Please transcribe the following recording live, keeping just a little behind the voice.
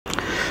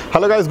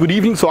Hello guys, good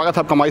evening. स्वागत है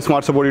आपका माई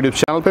स्मार्ट सपोर्ट यूट्यूब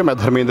चैनल पे। मैं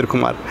धर्मेंद्र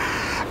कुमार।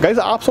 गाइस,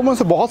 आप सब में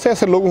से बहुत से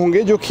ऐसे लोग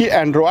होंगे जो कि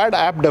एंड्रॉयड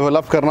ऐप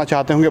डेवलप करना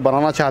चाहते होंगे,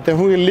 बनाना चाहते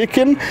होंगे,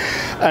 लेकिन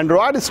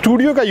एंड्रॉयड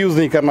स्टूडियो का यूज़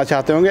नहीं करना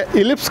चाहते होंगे,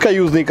 इलिप्स का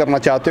यूज़ नहीं करना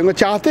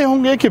चाहते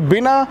होंगे कि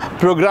बिना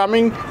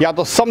प्रोग्रामिंग या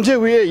तो समझे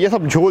हुए ये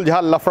सब झोल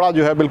झाल लफड़ा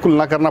जो है बिल्कुल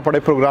ना करना पड़े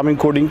प्रोग्रामिंग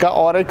कोडिंग का,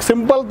 और एक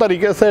सिंपल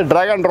तरीके से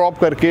ड्रैग एंड ड्रॉप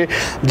करके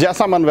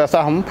जैसा मन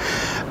वैसा हम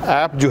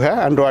ऐप जो है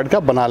एंड्रॉयड का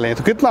बना लें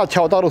तो कितना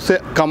अच्छा होता है। और उससे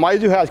कमाई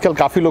जो है आजकल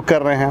काफ़ी लोग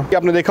कर रहे हैं।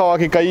 आपने देखा होगा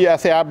कि कई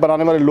ऐसे ऐप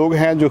बनाने वाले लोग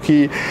हैं जो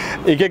कि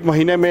एक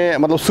महीने में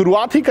मतलब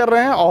शुरुआत ही कर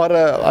रहे हैं और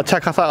अच्छा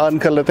खासा अर्न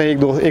कर लेते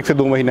हैं एक से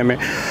दो महीने में।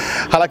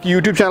 हालांकि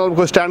यूट्यूब चैनल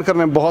को स्टैंड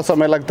करने में बहुत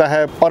समय लगता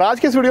है। और आज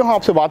के इस वीडियो में हम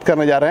आपसे बात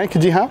करने जा रहे हैं कि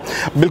जी हाँ,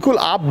 बिल्कुल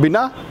आप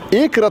बिना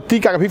एक रत्ती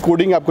का भी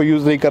कोडिंग आपको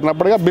यूज़ नहीं करना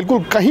पड़ेगा,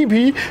 बिल्कुल कहीं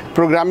भी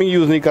प्रोग्रामिंग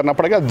यूज़ नहीं करना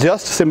पड़ेगा,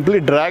 just simply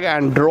drag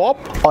and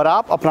drop और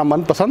आप अपना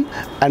मनपसंद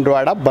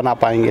एंड्रॉयड ऐप बना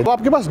पाएंगे। तो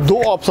आपके पास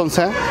दो ऑप्शंस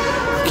हैं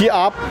कि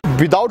आप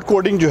विदाउट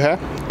कोडिंग जो है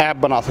ऐप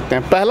बना सकते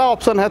हैं। पहला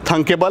ऑप्शन है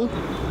थंकेबल,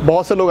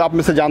 बहुत से लोग आप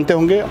में से जानते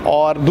होंगे,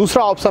 और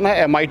दूसरा ऑप्शन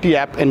है MIT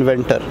ऐप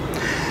इन्वेंटर।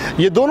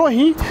 ये दोनों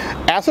ही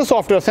ऐसे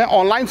सॉफ्टवेयर्स हैं,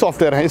 ऑनलाइन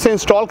सॉफ्टवेयर हैं, इसे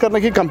इंस्टॉल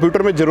करने की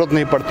कंप्यूटर में ज़रूरत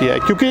नहीं पड़ती है,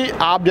 क्योंकि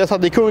आप जैसा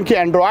देखेंगे कि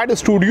एंड्रॉयड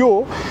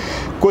स्टूडियो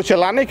को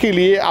चलाने के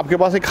लिए आपके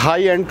पास एक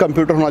हाई एंड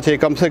कंप्यूटर होना चाहिए,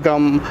 कम से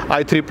कम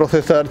i3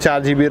 प्रोसेसर,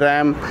 4 GB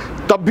रैम,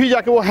 तब भी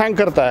जाके वो हैंग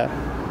करता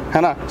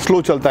है ना,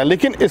 स्लो चलता है।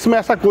 लेकिन इसमें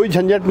ऐसा कोई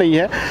झंझट नहीं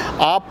है।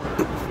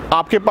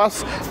 आपके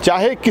पास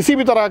चाहे किसी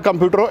भी तरह का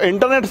कंप्यूटर हो,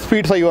 इंटरनेट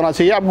स्पीड सही होना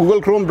चाहिए, आप गूगल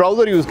क्रोम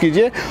ब्राउज़र यूज़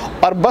कीजिए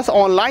और बस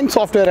ऑनलाइन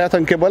सॉफ्टवेयर है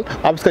थंकेबल,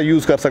 आप इसका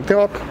यूज़ कर सकते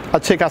हैं और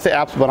अच्छे खासे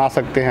ऐप्स बना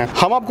सकते हैं।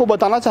 हम आपको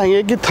बताना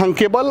चाहेंगे कि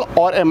थंकेबल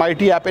और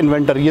MIT ऐप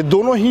इन्वेंटर ये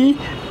दोनों ही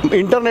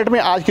इंटरनेट में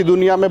आज की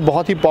दुनिया में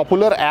बहुत ही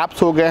पॉपुलर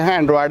ऐप्स हो गए हैं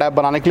एंड्रॉयड ऐप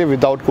बनाने के लिए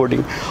विदाउट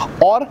कोडिंग,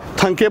 और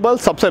थंकेबल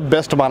सबसे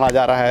बेस्ट माना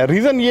जा रहा है।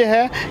 रीज़न ये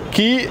है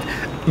कि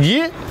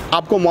ये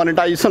आपको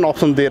मोनेटाइजेशन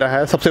ऑप्शन दे रहा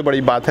है, सबसे बड़ी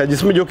बात है,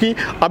 जिसमें जो कि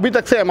अभी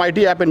तक से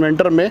MIT ऐप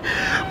इन्वेंटर में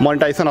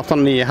मोनेटाइजेशन ऑप्शन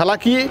नहीं है।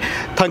 हालांकि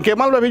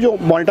थंकेबल में भी जो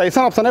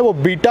मोनेटाइजेशन ऑप्शन है वो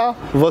बीटा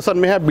वर्जन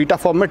में है, बीटा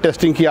फॉर्म में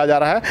टेस्टिंग किया जा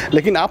रहा है,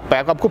 लेकिन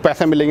आपको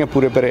पैसे मिलेंगे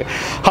पूरे।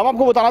 हम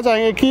आपको बताना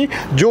चाहेंगे कि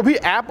जो भी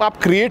ऐप आप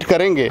क्रिएट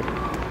करेंगे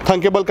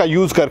थंकेबल का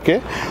यूज़ करके,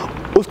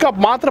 उसका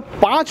मात्र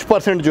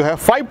 5% जो है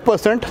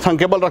 5%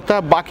 थंकेबल रखता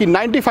है, बाकी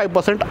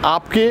 95%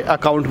 आपके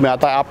अकाउंट में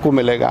आता है, आपको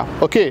मिलेगा।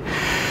 ओके,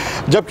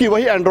 जबकि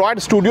वही एंड्रॉयड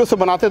स्टूडियो से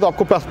बनाते तो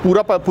आपको पास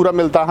पूरा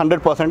मिलता है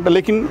 100%,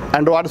 लेकिन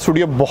एंड्रॉयड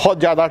स्टूडियो बहुत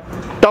ज़्यादा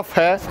टफ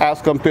है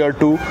एज़ कम्पेयर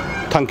टू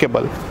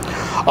थंकेबल।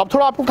 अब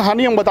थोड़ा आपको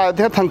कहानी हम बता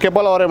देते हैं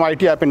थंकेबल और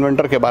MIT ऐप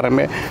इन्वेंटर के बारे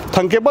में।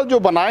 थंकेबल जो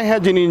बनाए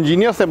हैं, जिन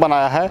इंजीनियर ने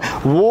बनाया है,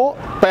 वो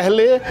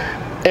पहले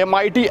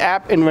MIT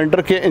ऐप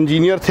इन्वेंटर के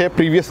इंजीनियर थे,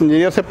 प्रीवियस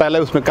इंजीनियर से पहले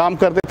उसमें काम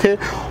करते थे,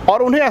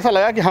 और उन्हें ऐसा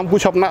लगा कि हम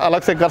कुछ अपना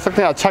अलग से कर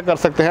सकते हैं, अच्छा कर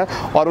सकते हैं,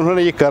 और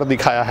उन्होंने ये कर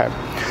दिखाया है।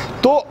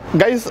 तो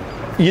गाइज़,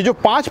 ये जो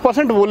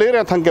 5% वो ले रहे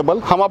हैं थंकेबल,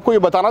 हम आपको ये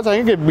बताना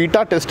चाहेंगे कि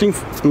बीटा टेस्टिंग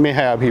में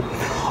है अभी,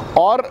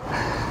 और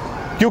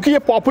क्योंकि ये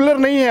पॉपुलर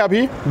नहीं है,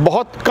 अभी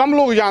बहुत कम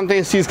लोग जानते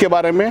हैं इस चीज़ के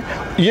बारे में,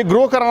 ये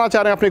ग्रो कराना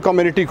चाह रहे हैं अपनी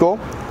कम्युनिटी को,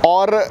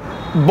 और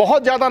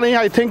बहुत ज़्यादा नहीं,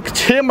 आई थिंक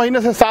 6 महीने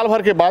से साल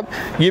भर के बाद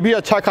ये भी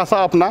अच्छा खासा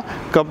अपना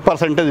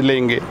परसेंटेज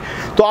लेंगे।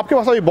 तो आपके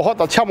पास अभी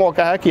बहुत अच्छा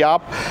मौका है कि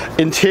आप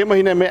इन 6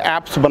 महीने में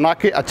ऐप्स बना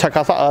के अच्छा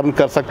खासा अर्न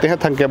कर सकते हैं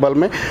थंकेबल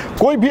में।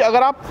 कोई भी,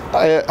 अगर आप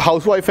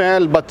हाउसवाइफ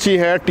हैं, बच्ची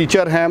हैं,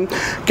 टीचर हैं,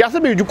 कैसे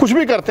भी जो कुछ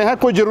भी करते हैं,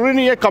 कोई ज़रूरी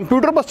नहीं है,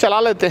 कंप्यूटर बस चला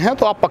लेते हैं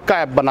तो आप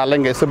पक्का ऐप बना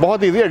लेंगे। इससे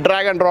बहुत ईजी है,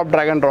 ड्रैग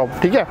एंड ड्रॉप,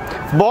 ठीक है,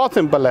 बहुत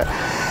सिंपल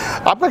है।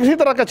 आपका किसी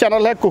तरह का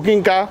चैनल है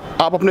कुकिंग का,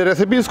 आप अपने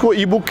रेसिपीज़ को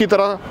ई-बुक की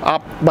तरह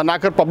आप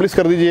बनाकर पब्लिश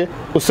कर दीजिए,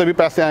 उससे भी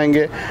पैसे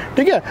आएंगे,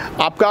 ठीक है।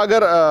 आपका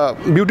अगर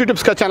ब्यूटी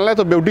टिप्स का चैनल है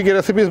तो ब्यूटी की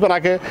रेसिपीज़ बना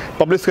के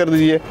पब्लिश कर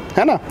दीजिए,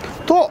 है ना,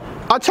 तो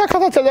अच्छा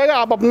खासा चल जाएगा।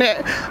 आप अपने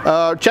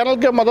चैनल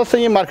के मदद से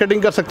ये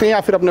मार्केटिंग कर सकते हैं,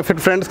 या फिर अपने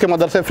फ्रेंड्स के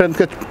मदद से, फ्रेंड्स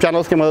के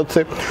चैनल्स की मदद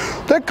से,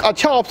 तो एक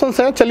अच्छा ऑप्शन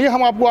है। चलिए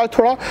हम आपको आज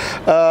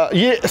थोड़ा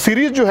ये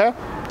सीरीज़ जो है,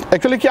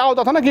 एक्चुअली क्या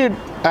होता था ना कि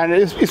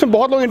इसमें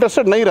बहुत लोग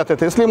इंटरेस्टेड नहीं रहते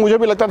थे, इसलिए मुझे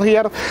भी लगता था कि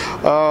यार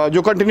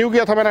जो कंटिन्यू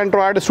किया था मैंने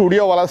एंड्रॉयड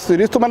स्टूडियो वाला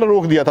सीरीज़, तो मैंने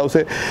रोक दिया था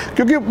उसे,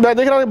 क्योंकि मैं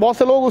देख रहा था बहुत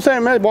से लोग उसे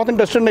मैं बहुत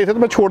इंटरेस्टेड नहीं थे, तो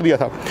मैं छोड़ दिया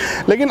था।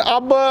 लेकिन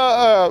अब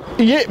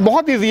ये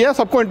बहुत ईजी है,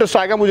 सबको इंटरेस्ट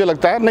आएगा मुझे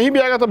लगता है, नहीं भी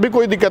आएगा तब भी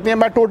कोई दिक्कत नहीं है।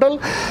 मैं टोटल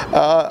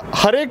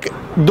हर एक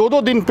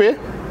 2 दिन पे,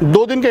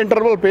 2 दिन के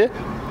इंटरवल पे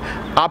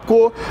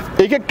आपको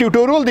एक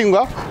ट्यूटोरियल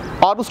दूंगा,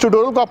 और उस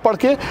ट्यूटोरियल को आप पढ़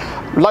के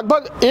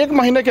लगभग 1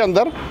 महीने के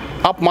अंदर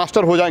आप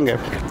मास्टर हो जाएंगे,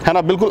 है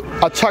ना, बिल्कुल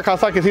अच्छा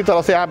खासा किसी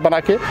तरह से ऐप बना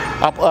के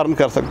आप अर्न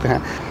कर सकते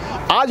हैं।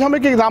 आज हम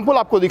एक एग्जांपल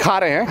आपको दिखा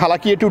रहे हैं,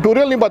 हालांकि ये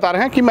ट्यूटोरियल नहीं बता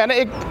रहे हैं, कि मैंने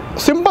एक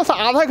सिंपल सा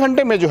आधा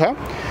घंटे में जो है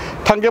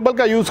थंकेबल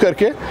का यूज़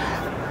करके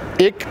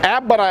एक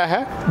ऐप बनाया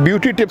है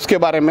ब्यूटी टिप्स के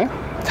बारे में,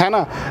 है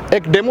ना,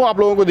 एक डेमो आप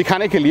लोगों को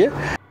दिखाने के लिए।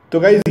 तो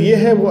गाइज़, ये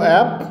है वो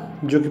ऐप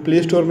जो कि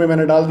प्ले स्टोर में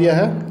मैंने डाल दिया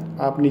है।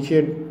 आप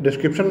नीचे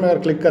डिस्क्रिप्शन में अगर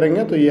क्लिक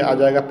करेंगे तो ये आ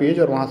जाएगा पेज,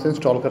 और वहाँ से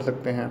इंस्टॉल कर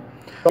सकते हैं।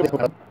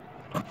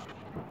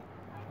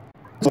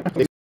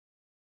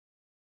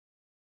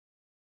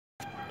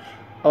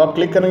 अब आप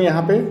क्लिक करेंगे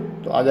यहाँ पे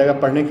तो आ जाएगा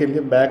पढ़ने के लिए,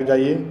 बैक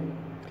जाइए,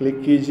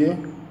 क्लिक कीजिए,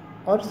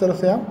 और इस तरह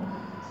से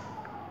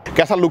आप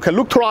कैसा लुक है।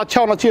 लुक थोड़ा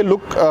अच्छा होना चाहिए,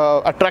 लुक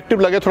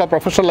अट्रैक्टिव लगे, थोड़ा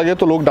प्रोफेशनल लगे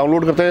तो लोग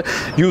डाउनलोड करते हैं,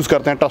 यूज़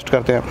करते हैं, ट्रस्ट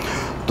करते हैं।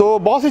 तो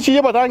बहुत सी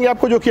चीज़ें बताएंगे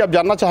आपको जो कि आप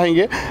जानना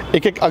चाहेंगे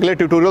एक एक अगले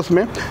ट्यूटोरियल्स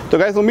में। तो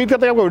गाइस उम्मीद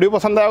करते हैं आपको वीडियो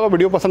पसंद आएगा।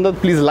 वीडियो पसंद है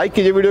तो प्लीज़ लाइक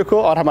कीजिए वीडियो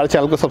को और हमारे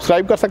चैनल को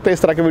सब्सक्राइब कर सकते हैं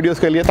इस तरह के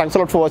वीडियोज़ के लिए। Thanks a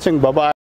lot for watching, bye bye.